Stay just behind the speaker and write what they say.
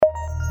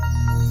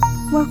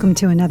Welcome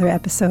to another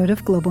episode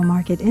of Global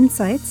Market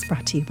Insights,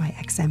 brought to you by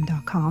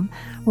XM.com,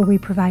 where we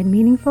provide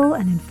meaningful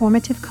and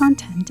informative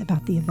content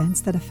about the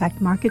events that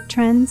affect market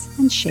trends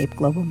and shape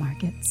global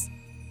markets.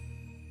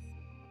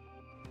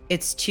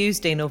 It's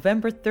Tuesday,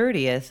 November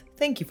 30th.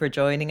 Thank you for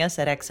joining us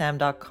at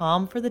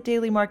XM.com for the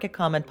Daily Market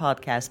Comment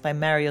Podcast by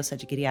Mario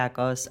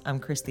Hadjikyriacos. I'm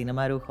Christina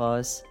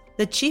Marujos.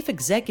 The chief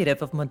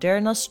executive of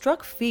Moderna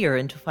struck fear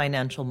into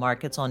financial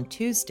markets on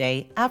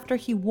Tuesday after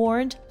he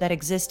warned that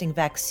existing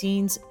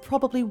vaccines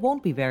probably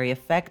won't be very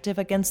effective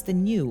against the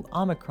new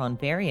Omicron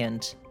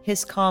variant.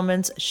 His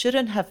comments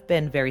shouldn't have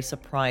been very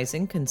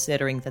surprising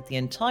considering that the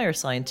entire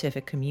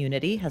scientific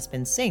community has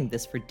been saying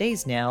this for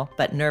days now,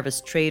 but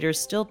nervous traders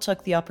still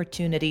took the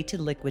opportunity to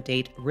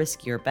liquidate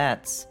riskier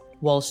bets.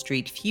 Wall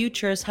Street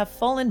futures have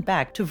fallen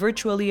back to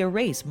virtually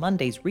erase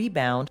Monday's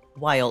rebound,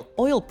 while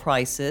oil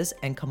prices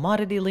and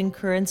commodity-linked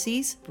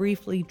currencies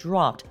briefly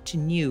dropped to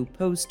new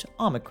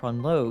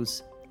post-Omicron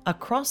lows.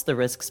 Across the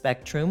risk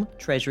spectrum,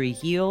 Treasury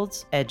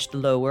yields edged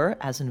lower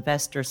as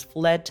investors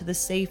fled to the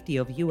safety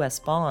of U.S.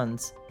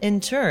 bonds. In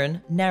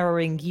turn,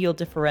 narrowing yield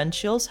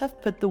differentials have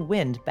put the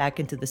wind back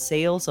into the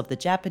sails of the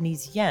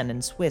Japanese yen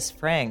and Swiss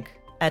franc.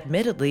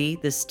 Admittedly,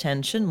 this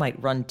tension might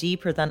run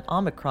deeper than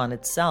Omicron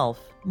itself.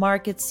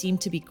 Markets seem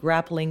to be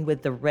grappling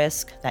with the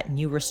risk that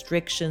new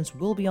restrictions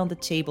will be on the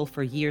table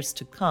for years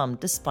to come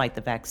despite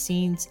the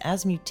vaccines,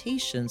 as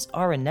mutations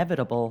are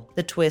inevitable.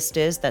 The twist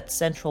is that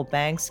central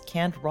banks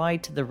can't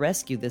ride to the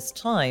rescue this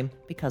time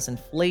because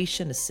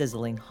inflation is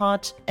sizzling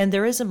hot and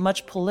there isn't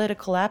much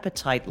political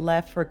appetite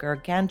left for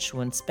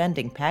gargantuan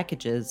spending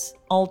packages.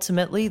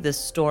 Ultimately, this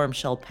storm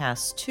shall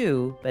pass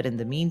too, but in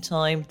the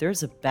meantime,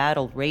 there's a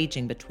battle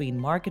raging between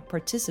market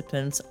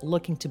participants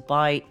looking to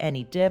buy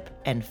any dip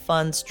and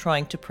funds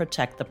trying to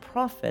protect the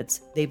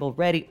profits they've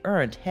already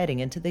earned heading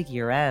into the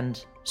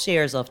year-end.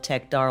 Shares of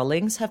tech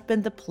darlings have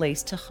been the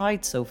place to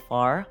hide so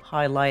far,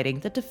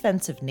 highlighting the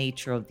defensive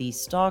nature of these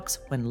stocks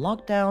when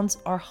lockdowns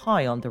are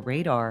high on the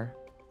radar.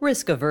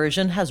 Risk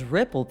aversion has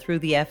rippled through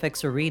the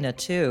FX arena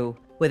too,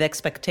 with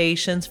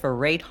expectations for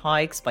rate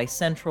hikes by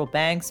central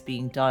banks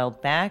being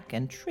dialed back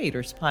and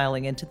traders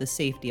piling into the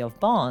safety of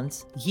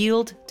bonds.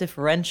 Yield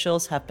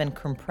differentials have been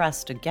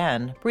compressed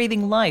again,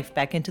 breathing life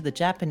back into the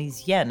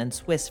Japanese yen and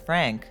Swiss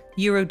franc.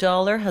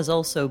 Euro-dollar has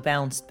also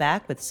bounced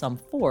back with some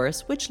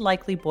force, which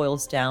likely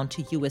boils down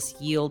to U.S.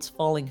 yields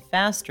falling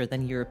faster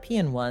than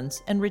European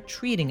ones and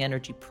retreating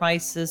energy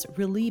prices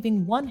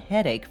relieving one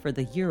headache for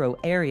the euro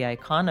area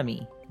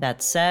economy.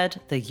 That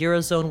said, the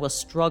Eurozone was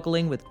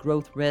struggling with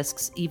growth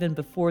risks even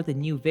before the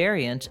new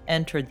variant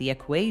entered the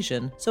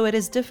equation, so it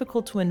is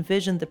difficult to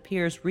envision the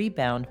peer's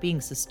rebound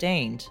being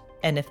sustained.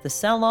 And if the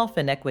sell-off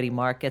in equity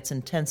markets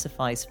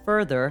intensifies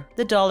further,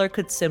 the dollar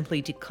could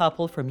simply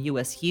decouple from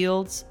U.S.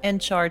 yields and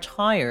charge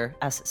higher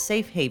as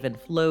safe haven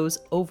flows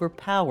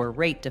overpower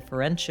rate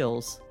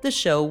differentials. The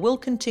show will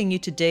continue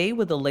today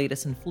with the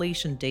latest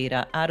inflation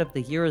data out of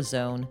the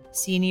Eurozone.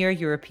 Senior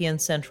European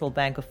Central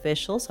Bank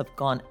officials have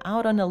gone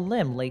out on a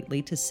limb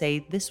lately to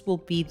say this will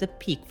be the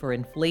peak for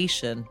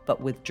inflation,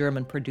 but with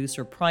German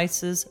producer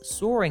prices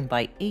soaring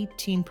by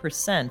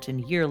 18%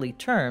 in yearly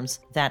terms,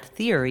 that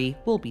theory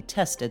will be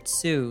tested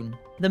soon.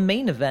 The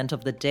main event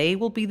of the day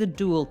will be the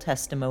dual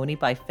testimony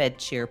by Fed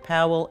Chair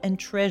Powell and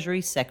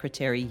Treasury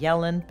Secretary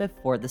Yellen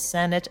before the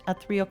Senate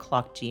at 3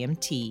 o'clock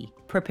GMT.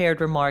 Prepared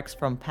remarks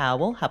from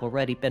Powell have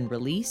already been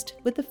released,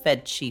 with the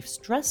Fed chief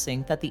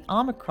stressing that the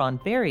Omicron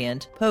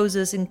variant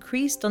poses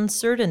increased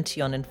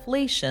uncertainty on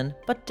inflation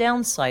but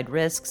downside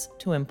risks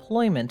to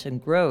employment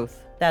and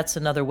growth. That's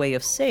another way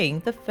of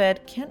saying the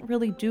Fed can't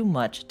really do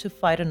much to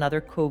fight another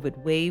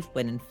COVID wave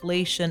when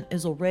inflation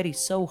is already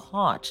so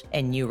hot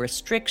and new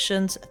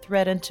restrictions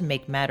threaten to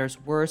make matters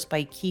worse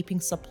by keeping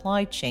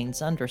supply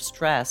chains under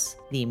stress.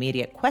 The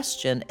immediate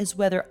question is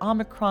whether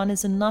Omicron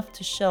is enough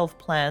to shelve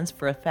plans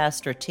for a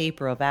faster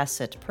taper of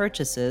asset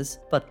purchases,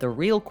 but the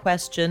real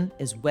question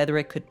is whether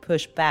it could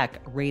push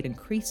back rate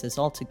increases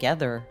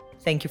altogether.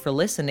 Thank you for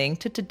listening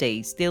to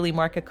today's Daily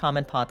Market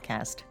Comment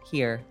Podcast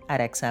here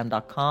at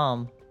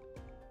XM.com.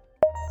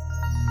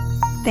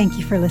 Thank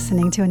you for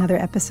listening to another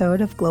episode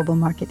of Global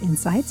Market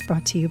Insights,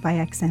 brought to you by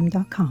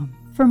XM.com.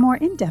 For more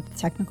in-depth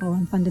technical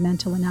and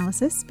fundamental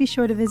analysis, be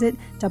sure to visit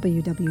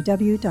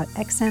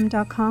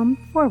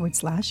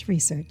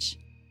www.xm.com/research.